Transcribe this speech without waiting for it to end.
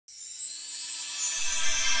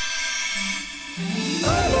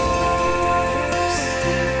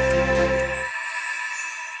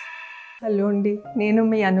Hello అండి, నేను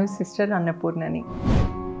మీ అనూ sister అన్నపూర్ణని.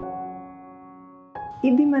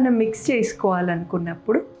 ఇది మనం మిక్స్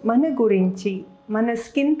చేసుకోవాలనుకున్నప్పుడు మన గురించి, మన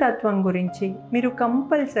స్కిన్ తత్వం గురించి మీరు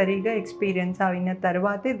కంపల్సరీగా ఎక్స్పీరియన్స్ అయిన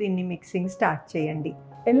తర్వాతే దీన్ని మిక్సింగ్ స్టార్ట్ చేయండి.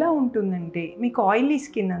 ఎలా ఉంటుందంటే, మీకు ఆయిలీ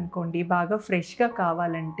స్కిన్ అనుకోండి, బాగా ఫ్రెష్గా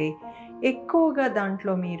కావాలంటే ఎక్కువగా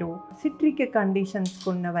దాంట్లో మీరు సిట్రిక్ కండిషన్స్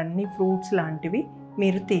ఉన్నవన్నీ ఫ్రూట్స్ లాంటివి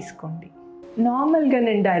మీరు తీసుకోండి. నార్మల్గా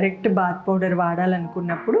నేను డైరెక్ట్ బాత్ పౌడర్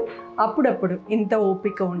వాడాలనుకున్నప్పుడు అప్పుడప్పుడు ఇంత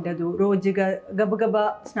ఓపిక ఉండదు, రోజుగా గబగబా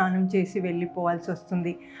స్నానం చేసి వెళ్ళిపోవాల్సి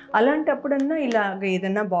వస్తుంది. అలాంటప్పుడన్నా ఇలాగ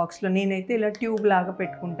ఏదన్నా బాక్స్లో, నేనైతే ఇలా ట్యూబ్ లాగా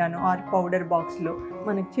పెట్టుకుంటాను, ఆర్ పౌడర్ బాక్స్లో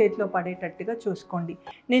మనకి చేతిలో పడేటట్టుగా చూసుకోండి.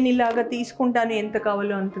 నేను ఇలాగ తీసుకుంటాను, ఎంత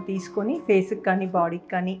కావాలో అంత తీసుకొని ఫేస్కి కానీ బాడీకి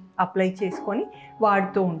కానీ అప్లై చేసుకొని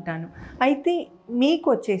వాడుతూ ఉంటాను. అయితే మీకు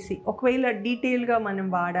వచ్చేసి ఒకవేళ డీటెయిల్గా మనం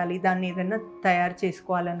వాడాలి, దాన్ని ఏదైనా తయారు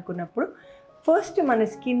చేసుకోవాలనుకున్నప్పుడు ఫస్ట్ మన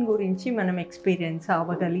స్కిన్ గురించి మనం ఎక్స్పీరియన్స్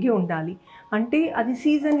అవ్వగలిగి ఉండాలి. అంటే అది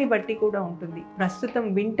సీజన్ని బట్టి కూడా ఉంటుంది. ప్రస్తుతం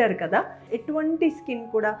వింటర్ కదా, ఎటువంటి స్కిన్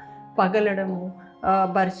కూడా పగలడము,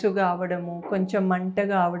 బరుసుగా అవడము, కొంచెం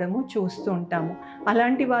మంటగా అవడము చూస్తూ ఉంటాము.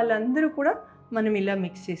 అలాంటి వాళ్ళందరూ కూడా మనం ఇలా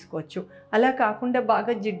మిక్స్ చేసుకోవచ్చు. అలా కాకుండా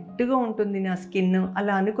బాగా జిడ్డుగా ఉంటుంది నా స్కిన్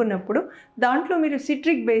అలా అనుకున్నప్పుడు దాంట్లో మీరు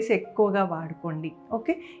సిట్రిక్ బేస్ ఎక్కువగా వాడుకోండి.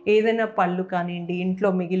 ఓకే, ఏదైనా పళ్ళు కానివ్వండి, ఇంట్లో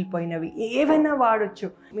మిగిలిపోయినవి ఏవైనా వాడచ్చు.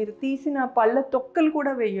 మీరు తీసిన పళ్ళ తొక్కలు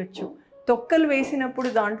కూడా వేయొచ్చు. తొక్కలు వేసినప్పుడు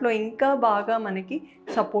దాంట్లో ఇంకా బాగా మనకి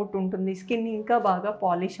సపోర్ట్ ఉంటుంది, స్కిన్ ఇంకా బాగా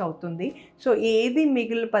పాలిష్ అవుతుంది. సో ఏది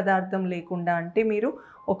మిగిలిన పదార్థం లేకుండా, అంటే మీరు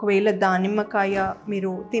ఒకవేళ దానిమ్మకాయ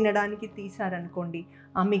మీరు తినడానికి తీసారనుకోండి,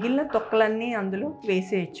 ఆ మిగిలిన తొక్కలన్నీ అందులో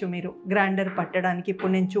వేసేయచ్చు మీరు గ్రైండర్ పట్టడానికి.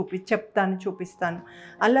 ఇప్పుడు నేను చూపిస్తాను.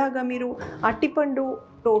 అలాగా మీరు అట్టిపండు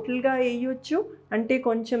టోటల్గా వేయొచ్చు. అంటే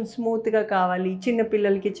కొంచెం స్మూత్గా కావాలి,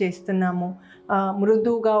 చిన్నపిల్లలకి చేస్తున్నాము,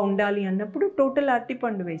 మృదువుగా ఉండాలి అన్నప్పుడు టోటల్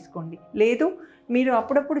అట్టిపండు వేసుకోండి. లేదు మీరు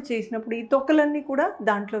అప్పుడప్పుడు చేసినప్పుడు ఈ తొక్కలన్నీ కూడా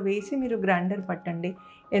దాంట్లో వేసి మీరు గ్రైండర్ పట్టండి.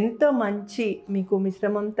 ఎంత మంచి మీకు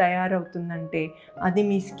మిశ్రమం తయారవుతుందంటే అది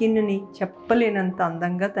మీ స్కిన్ని చెప్పలేనంత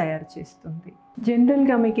అందంగా తయారు చేస్తుంది.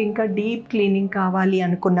 జనరల్గా మీకు ఇంకా డీప్ క్లీనింగ్ కావాలి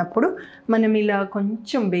అనుకున్నప్పుడు మనం ఇలా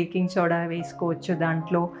కొంచెం బేకింగ్ సోడా వేసుకోవచ్చు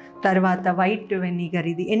దాంట్లో. తర్వాత వైట్ వెనిగర్,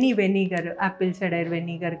 ఇది any vinegar, Apple cider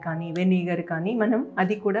vinegar కానీ మనం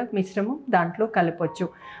అది కూడా మిశ్రమం దాంట్లో కలపొచ్చు.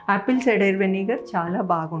 యాపిల్ సైడర్ వెనిగర్ చాలా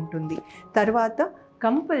బాగుంటుంది. తర్వాత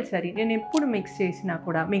కంపల్సరీ నేను ఎప్పుడు మిక్స్ చేసినా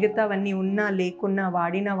కూడా మిగతావన్నీ ఉన్నా లేకున్నా,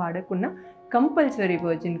 వాడినా వాడకున్నా, కంపల్సరీ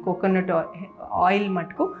వర్జిన్ కోకోనట్ ఆయిల్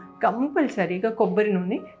మటుకు కంపల్సరీగా కొబ్బరి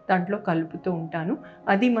నూనె దాంట్లో కలుపుతూ ఉంటాను.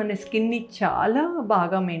 అది మన స్కిన్ని చాలా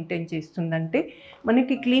బాగా మెయింటైన్ చేస్తుందంటే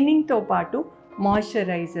మనకి క్లీనింగ్తో పాటు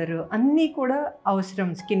మాయిశ్చరైజర్ అన్నీ కూడా అవసరం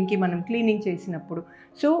స్కిన్కి మనం క్లీనింగ్ చేసినప్పుడు.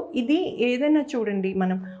 సో ఇది ఏదైనా చూడండి,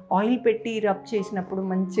 మనం ఆయిల్ పెట్టి రబ్ చేసినప్పుడు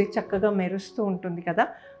మంచి చక్కగా మెరుస్తూ ఉంటుంది కదా,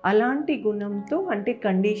 అలాంటి గుణంతో అంటే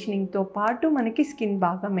కండిషనింగ్తో పాటు మనకి స్కిన్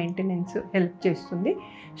బాగా మెయింటెనెన్స్ హెల్ప్ చేస్తుంది.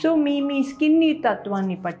 సో మీ స్కిన్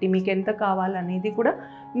తత్వాన్ని బట్టి మీకు ఎంత కావాలనేది కూడా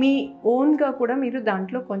మీ ఓన్గా కూడా మీరు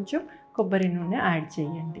దాంట్లో కొంచెం కొబ్బరి నూనె యాడ్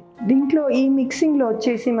చేయండి. దీంట్లో ఈ మిక్సింగ్లో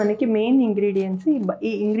వచ్చేసి మనకి మెయిన్ ఇంగ్రీడియంట్స్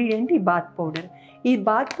ఈ బాత్ పౌడర్. ఈ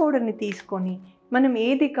బాత్ పౌడర్ని తీసుకొని మనం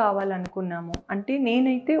ఏది కావాలనుకున్నామో, అంటే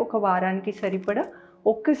నేనైతే ఒక వారానికి సరిపడా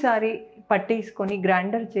ఒక్కసారి పట్టేసుకొని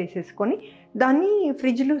గ్రైండర్ చేసేసుకొని దాన్ని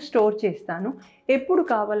ఫ్రిడ్జ్లో స్టోర్ చేస్తాను. ఎప్పుడు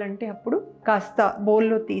కావాలంటే అప్పుడు కాస్త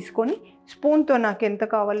బౌల్లో తీసుకొని స్పూన్తో నాకు ఎంత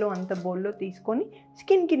కావాలో అంత బౌల్లో తీసుకొని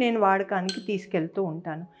స్కిన్కి నేను వాడకానికి తీసుకెళ్తూ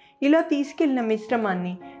ఉంటాను. ఇలా తీసుకెళ్ళిన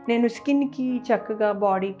మిశ్రమాన్ని నేను స్కిన్కి చక్కగా,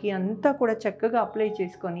 బాడీకి అంతా కూడా చక్కగా అప్లై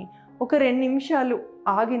చేసుకొని ఒక 2 నిమిషాలు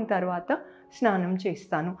ఆగిన తర్వాత స్నానం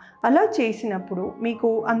చేస్తాను. అలా చేసినప్పుడు మీకు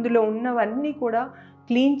అందులో ఉన్నవన్నీ కూడా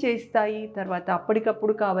క్లీన్ చేస్తాయి. తర్వాత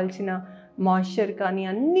అప్పటికప్పుడు కావాల్సిన మాయిశ్చర్ కానీ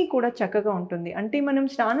అన్నీ కూడా చక్కగా ఉంటుంది. అంటే మనం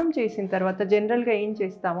స్నానం చేసిన తర్వాత జనరల్గా ఏం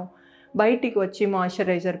చేస్తాము, బయటికి వచ్చి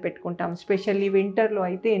మాయిశ్చరైజర్ పెట్టుకుంటాం. స్పెషల్లీ వింటర్లో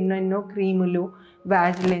అయితే ఎన్నెన్నో క్రీములు,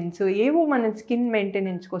 వ్యాజిలిన్స్ ఏవో మన స్కిన్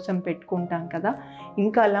మెయింటెనెన్స్ కోసం పెట్టుకుంటాం కదా.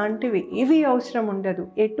 ఇంకా అలాంటివి ఏవి అవసరం ఉండదు.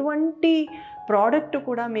 ఎటువంటి ప్రోడక్ట్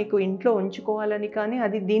కూడా మీకు ఇంట్లో ఉంచుకోవాలని కానీ,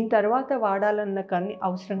 అది దీని తర్వాత వాడాలన్న కానీ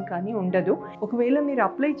అవసరం కానీ ఉండదు. ఒకవేళ మీరు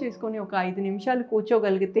అప్లై చేసుకొని ఒక 5 నిమిషాలు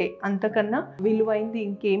కూర్చోగలిగితే అంతకన్నా విలువైంది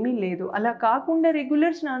ఇంకేమీ లేదు. అలా కాకుండా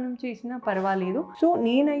రెగ్యులర్ స్నానం చేసినా పర్వాలేదు. సో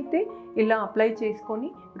నేనైతే ఇలా అప్లై చేసుకొని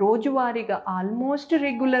రోజువారీగా ఆల్మోస్ట్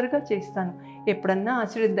రెగ్యులర్గా చేస్తాను. ఎప్పుడన్నా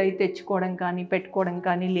అశ్రద్ధ అయి తెచ్చుకోవడం కానీ పెట్టుకోవడం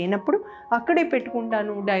కానీ లేనప్పుడు అక్కడే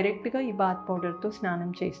పెట్టుకుంటాను. డైరెక్ట్గా ఈ బాత్ పౌడర్తో స్నానం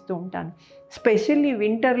చేస్తూ ఉంటాను. స్పెషల్లీ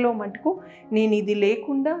వింటర్లో మటుకు నేను ఇది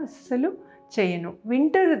లేకుండా అస్సలు చేయను.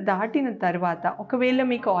 వింటర్ దాటిన తర్వాత ఒకవేళ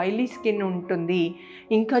మీకు ఆయిలీ స్కిన్ ఉంటుంది,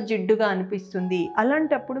 ఇంకా జిడ్డుగా అనిపిస్తుంది,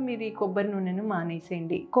 అలాంటప్పుడు మీరు ఈ కొబ్బరి నూనెను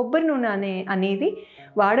మానేసేయండి. కొబ్బరి నూనె అనేది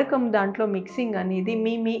వాడకం దాంట్లో మిక్సింగ్ అనేది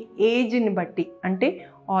మీ ఏజ్ని బట్టి, అంటే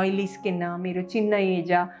ఆయిలీ స్కిన్, మీరు చిన్న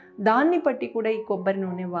ఏజా, దాన్ని బట్టి కూడా ఈ కొబ్బరి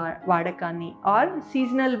నూనె వాడకాన్ని ఆర్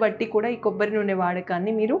సీజనల్ బట్టి కూడా ఈ కొబ్బరి నూనె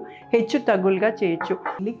వాడకాన్ని మీరు హెచ్చు తగ్గులుగా చేయొచ్చు.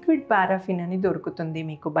 లిక్విడ్ పారాఫిన్ అని దొరుకుతుంది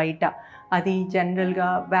మీకు బయట. అది జనరల్గా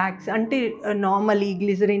వ్యాక్స్ అంటే నార్మల్ ఈ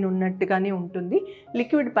గ్లిజరిన్ ఉన్నట్టుగానే ఉంటుంది.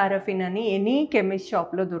 లిక్విడ్ పారాఫిన్ అని ఎనీ కెమిస్ట్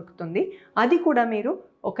షాప్లో దొరుకుతుంది. అది కూడా మీరు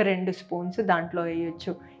ఒక 2 స్పూన్స్ దాంట్లో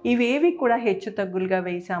వేయొచ్చు. ఇవేవి కూడా హెచ్చు తగ్గులుగా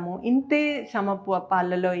వేసాము, ఇంతే సమపు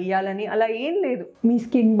పాలలో వేయాలని అలా ఏం లేదు. మీ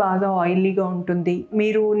స్కిన్ బాగా ఆయిలీగా ఉంటుంది,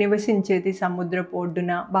 మీరు నివసించేది సముద్రపు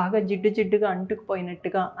ఒడ్డున, బాగా జిడ్డు జిడ్డుగా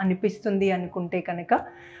అంటుకుపోయినట్టుగా అనిపిస్తుంది అనుకుంటే కనుక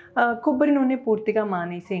కొబ్బరి నూనె పూర్తిగా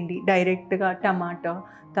మానేసేయండి. డైరెక్ట్గా టమాటా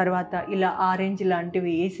తర్వాత ఇలా ఆరెంజ్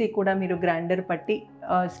లాంటివి వేసి కూడా మీరు గ్రైండర్ పట్టి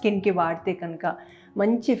స్కిన్కి వాడితే కనుక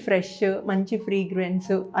మంచి ఫ్రెష్, మంచి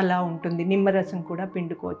ఫ్రీగ్రెన్స్ అలా ఉంటుంది. నిమ్మరసం కూడా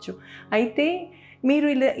పిండుకోవచ్చు. అయితే మీరు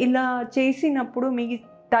ఇలా చేసినప్పుడు మీ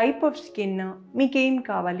టైప్ ఆఫ్ స్కిన్, మీకేం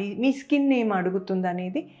కావాలి, మీ స్కిన్ ఏం అడుగుతుంది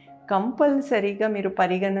అనేది కంపల్సరీగా మీరు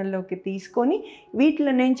పరిగణనలోకి తీసుకొని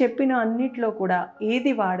వీటిలో నేను చెప్పిన అన్నిట్లో కూడా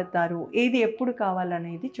ఏది వాడతారు, ఏది ఎప్పుడు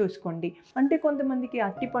కావాలనేది చూసుకోండి. అంటే కొంతమందికి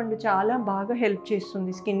అట్టిపండు చాలా బాగా హెల్ప్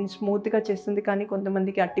చేస్తుంది, స్కిన్ స్మూత్గా చేస్తుంది, కానీ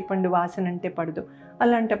కొంతమందికి అట్టిపండు వాసన అంటే పడదు.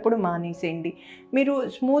 అలాంటప్పుడు మానేసేయండి. మీరు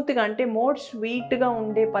స్మూత్గా అంటే మోర్ స్వీట్గా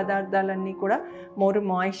ఉండే పదార్థాలన్నీ కూడా మోర్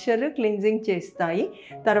మాయిశ్చర్ క్లిన్జింగ్ చేస్తాయి.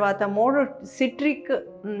 తర్వాత మోర్ సిట్రిక్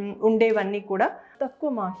ఉండేవన్నీ కూడా తక్కువ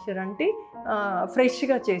మాయిశ్చర్ అంటే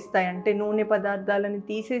ఫ్రెష్గా చేస్తాయి. అంటే నూనె పదార్థాలను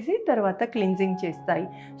తీసేసి తర్వాత క్లిన్జింగ్ చేస్తాయి.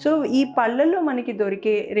 సో ఈ పళ్ళల్లో మనకి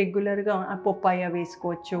దొరికే రెగ్యులర్గా పప్పాయ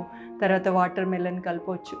వేసుకోవచ్చు, తర్వాత వాటర్ మెలన్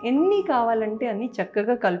కలపవచ్చు. ఎన్ని కావాలంటే అన్నీ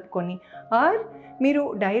చక్కగా కలుపుకొని, ఆర్ మీరు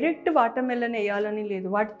డైరెక్ట్ వాటర్ మెలన్ వేయాలని లేదు,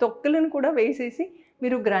 వాటి తొక్కలను కూడా వేసేసి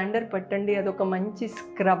మీరు గ్రైండర్ పట్టండి. అదొక మంచి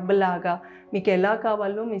స్క్రబ్ లాగా మీకు ఎలా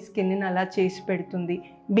కావాలో మీ స్కిన్ని అలా చేసి పెడుతుంది.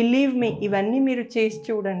 బిలీవ్ మీ, ఇవన్నీ మీరు చేసి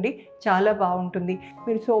చూడండి, చాలా బాగుంటుంది.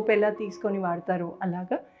 మీరు సోప్ ఎలా తీసుకొని వాడతారో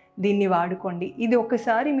అలాగా దీన్ని వాడుకోండి. ఇది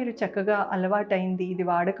ఒకసారి మీరు చక్కగా అలవాటైంది, ఇది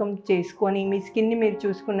వాడకం చేసుకొని మీ స్కిన్ని మీరు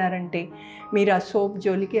చూసుకున్నారంటే మీరు ఆ సోప్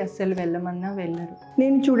జోలికి అస్సలు వెళ్ళమన్నా వెళ్ళరు.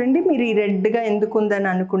 నేను చూడండి, మీరు ఈ రెడ్గా ఎందుకు ఉందని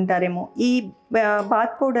అనుకుంటారేమో, ఈ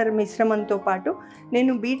బాత్ పౌడర్ మిశ్రమంతో పాటు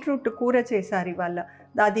నేను బీట్రూట్ కూర చేశారు ఇవాళ.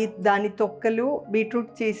 దాని తొక్కలు, బీట్రూట్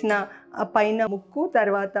చేసిన పైన ముక్కు,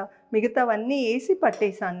 తర్వాత మిగతావన్నీ వేసి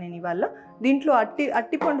పట్టేశాను నేను ఇవాళ. దీంట్లో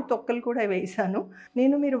అట్టిపండు తొక్కలు కూడా వేసాను.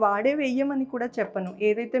 నేను మీరు వేయమని కూడా చెప్పను.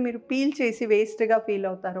 ఏదైతే మీరు పీల్ చేసి వేస్ట్గా ఫీల్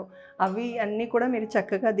అవుతారో అవి అన్నీ కూడా మీరు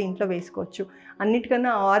చక్కగా దీంట్లో వేసుకోవచ్చు.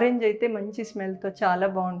 అన్నిటికన్నా ఆరెంజ్ అయితే మంచి స్మెల్తో చాలా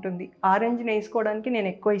బాగుంటుంది. ఆరెంజ్ని వేసుకోవడానికి నేను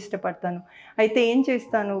ఎక్కువ ఇష్టపడతాను. అయితే ఏం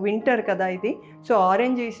చేస్తాను, వింటర్ కదా ఇది, సో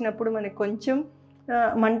ఆరెంజ్ వేసినప్పుడు మనకు కొంచెం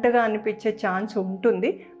మంటగా అనిపించే ఛాన్స్ ఉంటుంది.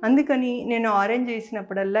 అందుకని నేను ఆరెంజ్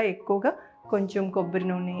వేసినప్పుడల్లా ఎక్కువగా కొంచెం కొబ్బరి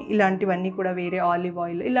నూనె ఇలాంటివన్నీ కూడా, వేరే ఆలివ్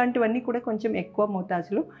ఆయిల్ ఇలాంటివన్నీ కూడా కొంచెం ఎక్కువ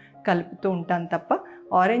మోతాజులో కలుపుతూ ఉంటాను తప్ప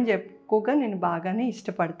ఆరెంజ్ ఎక్కువగా నేను బాగానే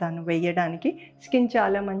ఇష్టపడతాను వేయడానికి. స్కిన్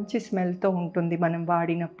చాలా మంచి స్మెల్తో ఉంటుంది మనం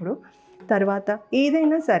వాడినప్పుడు. తర్వాత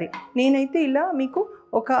ఏదైనా సరే నేనైతే ఇలా మీకు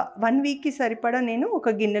ఒక 1 వీక్కి సరిపడా నేను ఒక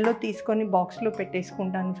గిన్నెలో తీసుకొని బాక్స్లో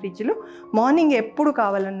పెట్టేసుకుంటాను ఫ్రిడ్జ్లో. మార్నింగ్ ఎప్పుడు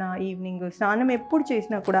కావాలన్నా, ఈవినింగ్ స్నానం ఎప్పుడు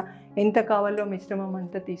చేసినా కూడా ఎంత కావాలో మిశ్రమం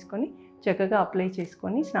అంతా తీసుకొని చక్కగా అప్లై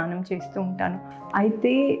చేసుకొని స్నానం చేస్తూ ఉంటాను.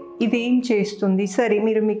 అయితే ఇదేం చేస్తుంది, సరే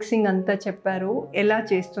మీరు మిక్సింగ్ అంతా చెప్పారు, ఎలా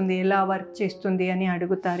చేస్తుంది, ఎలా వర్క్ చేస్తుంది అని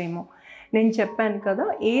అడుగుతారేమో. నేను చెప్పాను కదా,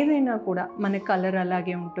 ఏదైనా కూడా మన కలర్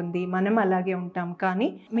అలాగే ఉంటుంది, మనం అలాగే ఉంటాం, కానీ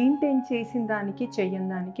మెయింటైన్ చేసిన దానికి చెయ్యని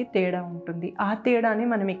దానికి తేడా ఉంటుంది. ఆ తేడాని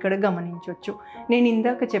మనం ఇక్కడ గమనించవచ్చు. నేను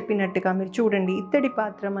ఇందాక చెప్పినట్టుగా మీరు చూడండి, ఇత్తడి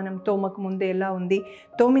పాత్ర మనం తోమక ముందు ఎలా ఉంది,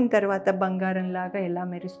 తోమిన తర్వాత బంగారంలాగా ఎలా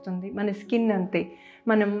మెరుస్తుంది. మన స్కిన్ అంతే,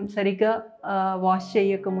 మనం సరిగ్గా వాష్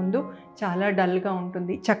చేయకముందు చాలా డల్గా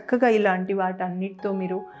ఉంటుంది. చక్కగా ఇలాంటి వాటన్నిటితో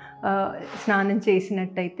మీరు స్నానం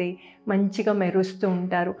చేసినట్టయితే మంచిగా మెరుస్తూ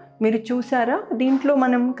ఉంటారు. మీరు చూసారా, దీంట్లో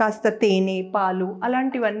మనం కాస్త తేనె, పాలు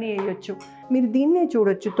అలాంటివన్నీ వేయొచ్చు. మీరు దీన్నే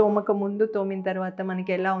చూడొచ్చు, తోమక ముందు, తోమిన తర్వాత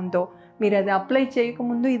మనకి ఎలా ఉందో. మీరు అది అప్లై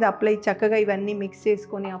చేయకముందు ఇది అప్లై, చక్కగా ఇవన్నీ మిక్స్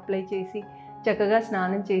చేసుకొని అప్లై చేసి చక్కగా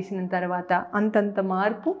స్నానం చేసిన తర్వాత అంతంత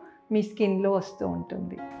మార్పు మీ స్కిన్లో వస్తూ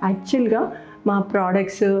ఉంటుంది. యాక్చువల్గా మా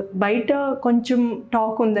ప్రోడక్ట్స్ బయట కొంచెం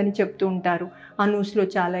టాక్ ఉందని చెప్తూ ఉంటారు, అనూస్లో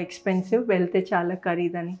చాలా ఎక్స్పెన్సివ్, వెళ్తే చాలా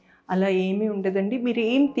ఖరీదని. అలా ఏమీ ఉండదండి. మీరు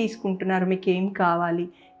ఏం తీసుకుంటున్నారు, మీకు ఏం కావాలి,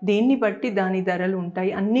 దేన్ని బట్టి దాని ధరలు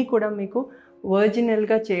ఉంటాయి. అన్నీ కూడా మీకు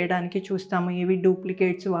ఒరిజినల్గా చేయడానికి చూస్తాము, ఏవి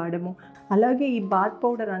డూప్లికేట్స్ వాడము. అలాగే ఈ బాత్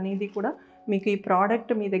పౌడర్ అనేది కూడా మీకు ఈ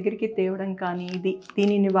ప్రోడక్ట్ మీ దగ్గరికి తేవడం కానీ,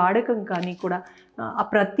 దీనిని వాడకం కానీ కూడా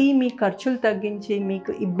ప్రతి మీ ఖర్చులు తగ్గించి,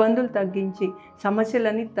 మీకు ఇబ్బందులు తగ్గించి,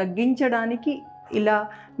 సమస్యలన్నీ తగ్గించడానికి ఇలా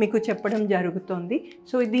మీకు చెప్పడం జరుగుతుంది.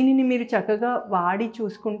 సో దీనిని మీరు చక్కగా వాడి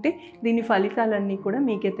చూసుకుంటే దీని ఫలితాలన్నీ కూడా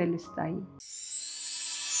మీకే తెలుస్తాయి.